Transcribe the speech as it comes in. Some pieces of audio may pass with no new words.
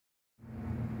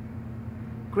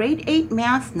Grade 8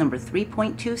 Math number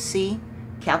 3.2c,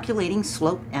 Calculating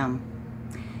Slope M.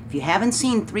 If you haven't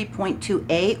seen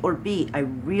 3.2a or b, I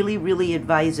really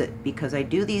advise it because I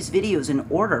do these videos in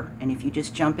order, and if you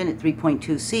just jump in at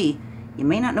 3.2c, you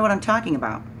may not know what I'm talking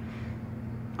about.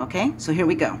 Okay, so here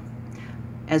we go.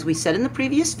 As we said in the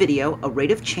previous video, a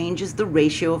rate of change is the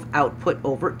ratio of output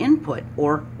over input,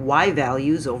 or y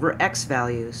values over x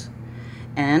values.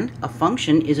 And a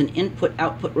function is an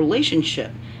input-output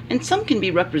relationship, and some can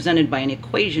be represented by an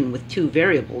equation with two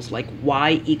variables like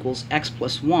y equals x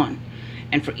plus 1.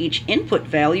 And for each input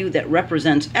value that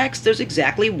represents x, there's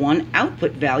exactly one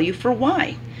output value for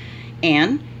y.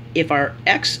 And if our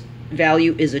x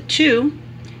value is a 2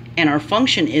 and our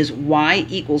function is y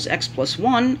equals x plus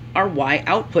 1, our y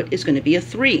output is going to be a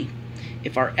 3.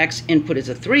 If our x input is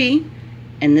a 3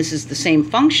 and this is the same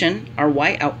function, our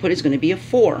y output is going to be a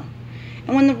 4.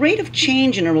 And when the rate of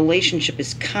change in a relationship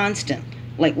is constant,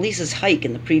 like Lisa's hike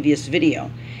in the previous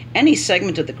video, any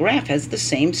segment of the graph has the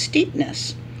same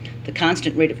steepness. The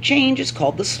constant rate of change is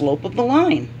called the slope of the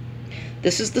line.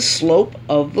 This is the slope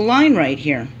of the line right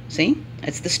here. See?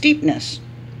 That's the steepness.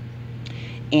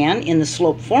 And in the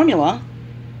slope formula,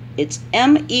 it's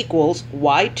m equals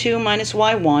y2 minus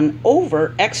y1 over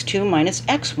x2 minus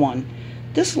x1.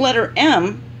 This letter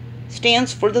m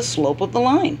stands for the slope of the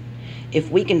line. If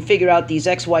we can figure out these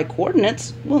xy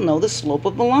coordinates, we'll know the slope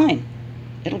of the line.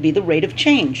 It'll be the rate of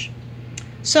change.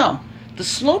 So, the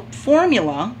slope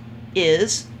formula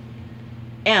is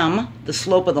m, the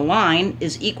slope of the line,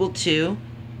 is equal to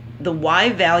the y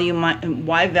value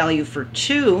for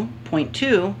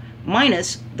 0.2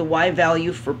 minus the y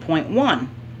value for 0.1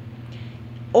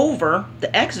 over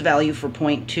the x value for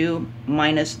 0.2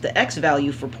 minus the x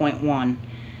value for 0.1.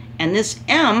 And this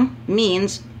m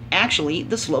means actually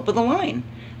the slope of the line.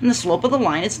 And the slope of the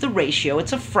line is the ratio.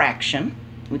 It's a fraction.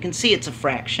 We can see it's a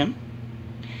fraction.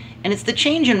 And it's the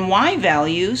change in y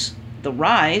values, the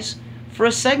rise, for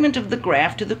a segment of the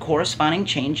graph to the corresponding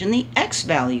change in the x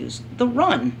values, the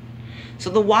run. So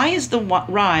the y is the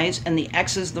rise and the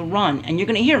x is the run. And you're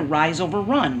going to hear rise over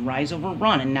run,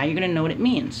 and now you're going to know what it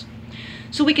means.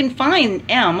 So we can find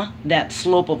m, that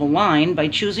slope of a line, by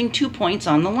choosing 2 points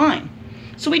on the line.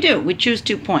 So we do. We choose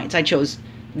 2 points. I chose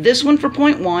this one for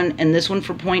 0.1 and this one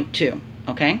for 0.2,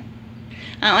 okay?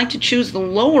 I like to choose the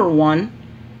lower one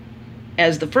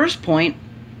as the first point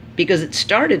because it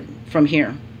started from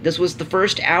here. This was the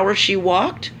first hour she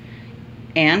walked,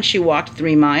 and she walked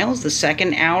 3 miles. The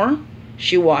second hour,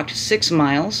 she walked 6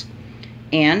 miles,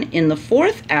 and in the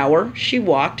fourth hour, she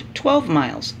walked 12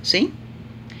 miles, see?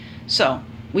 So,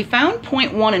 we found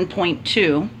 0.1 and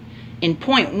 0.2. In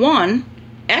 0.1,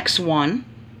 x1,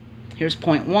 here's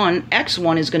 0.1,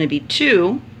 x1 is going to be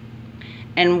 2,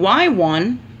 and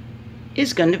y1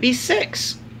 is going to be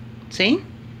 6. See?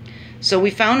 So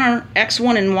we found our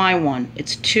x1 and y1.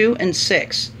 It's 2 and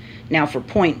 6. Now for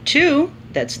 0.2,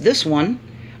 that's this one,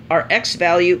 our x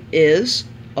value is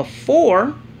a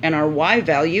 4, and our y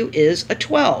value is a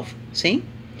 12. See?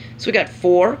 So we got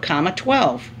 4,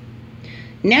 12.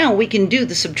 Now we can do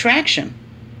the subtraction.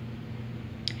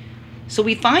 So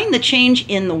we find the change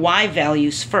in the y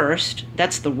values first.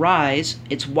 That's the rise.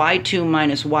 It's y2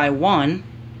 minus y1.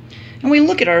 And we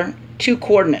look at our two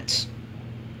coordinates.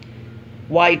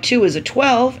 y2 is a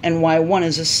 12 and y1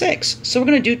 is a 6. So we're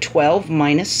going to do 12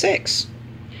 minus 6.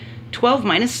 12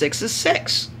 minus 6 is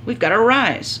 6. We've got our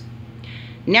rise.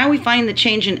 Now we find the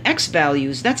change in x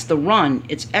values. That's the run.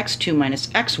 It's x2 minus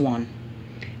x1.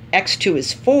 x2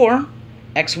 is 4.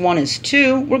 x1 is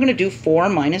 2. We're going to do 4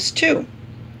 minus 2.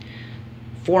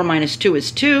 4 minus 2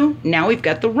 is 2. Now we've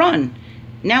got the run.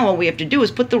 Now all we have to do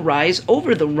is put the rise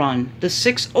over the run, the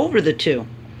 6 over the 2.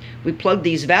 We plug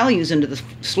these values into the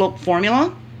slope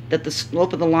formula, that the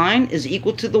slope of the line is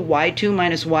equal to the y2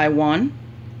 minus y1,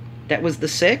 that was the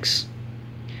 6,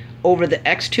 over the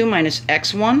x2 minus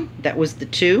x1, that was the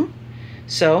 2.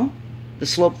 So the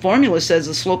slope formula says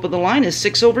the slope of the line is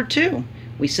 6 over 2.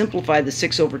 We simplify the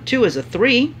 6 over 2 as a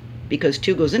 3, because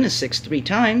 2 goes into 6 3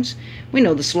 times. We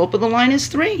know the slope of the line is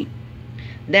 3.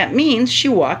 That means she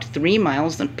walked 3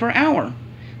 miles per hour.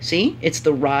 See, it's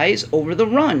the rise over the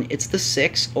run. It's the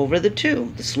 6 over the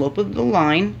 2. The slope of the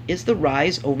line is the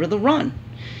rise over the run.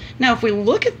 Now, if we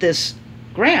look at this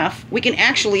graph, we can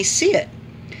actually see it.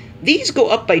 These go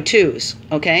up by 2's,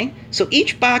 okay? So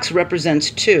each box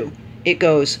represents 2. It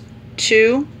goes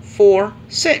 2, 4,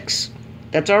 6.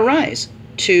 That's our rise.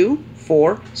 2,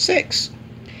 4, 6.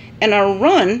 And our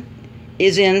run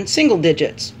is in single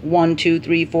digits. 1, 2,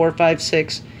 3, 4, 5,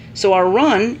 6. So our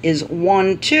run is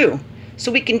 1, 2.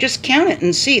 So we can just count it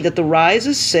and see that the rise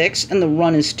is 6 and the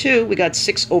run is 2. We got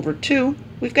 6 over 2.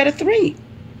 We've got a 3.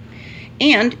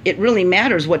 And it really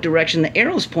matters what direction the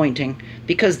arrow is pointing,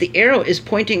 because the arrow is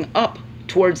pointing up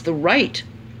towards the right.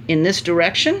 In this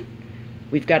direction,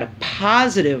 we've got a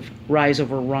positive rise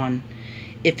over run.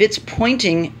 If it's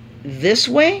pointing this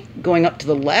way, going up to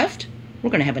the left,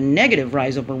 we're going to have a negative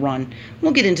rise over run.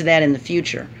 We'll get into that in the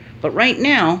future. But right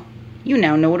now, you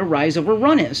now know what a rise over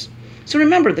run is. So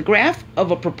remember, the graph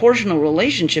of a proportional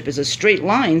relationship is a straight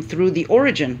line through the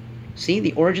origin. See,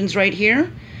 the origin's right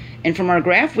here. And from our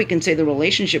graph, we can say the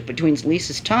relationship between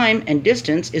Lisa's time and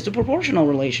distance is a proportional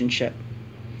relationship.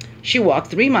 She walked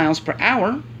 3 miles per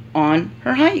hour on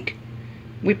her hike.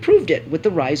 We proved it with the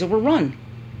rise over run.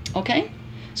 Okay?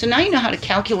 So now you know how to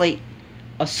calculate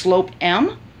a slope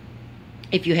M.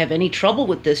 If you have any trouble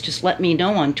with this, just let me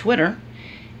know on Twitter.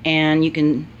 And you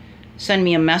can send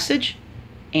me a message,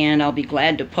 and I'll be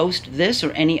glad to post this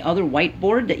or any other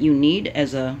whiteboard that you need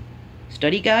as a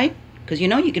study guide. Because you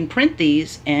know you can print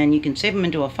these and you can save them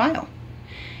into a file.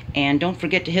 And don't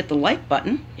forget to hit the like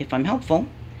button if I'm helpful.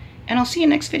 And I'll see you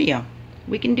next video.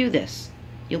 We can do this.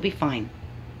 You'll be fine.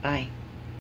 Bye.